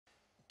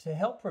To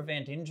help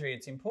prevent injury,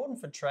 it's important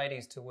for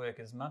tradies to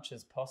work as much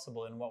as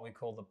possible in what we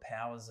call the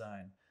power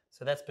zone.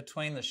 So that's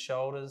between the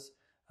shoulders,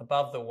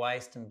 above the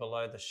waist and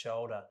below the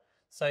shoulder.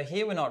 So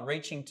here we're not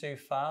reaching too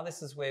far.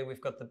 This is where we've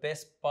got the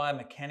best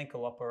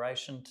biomechanical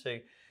operation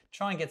to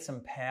try and get some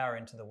power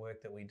into the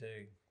work that we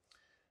do.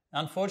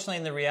 Unfortunately,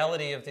 in the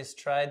reality of this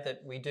trade,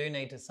 that we do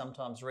need to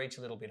sometimes reach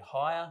a little bit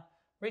higher,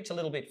 reach a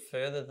little bit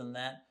further than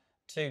that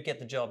to get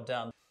the job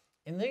done.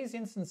 In these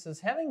instances,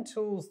 having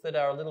tools that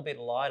are a little bit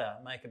lighter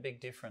make a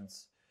big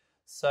difference.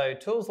 So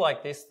tools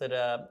like this that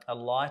are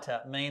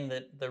lighter mean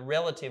that the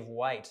relative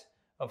weight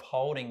of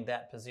holding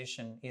that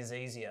position is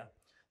easier.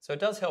 So it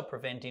does help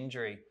prevent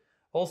injury.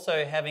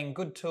 Also, having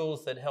good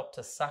tools that help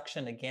to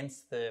suction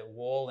against the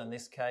wall in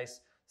this case.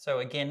 So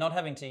again, not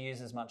having to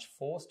use as much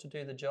force to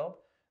do the job.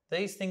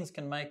 These things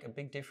can make a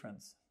big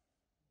difference.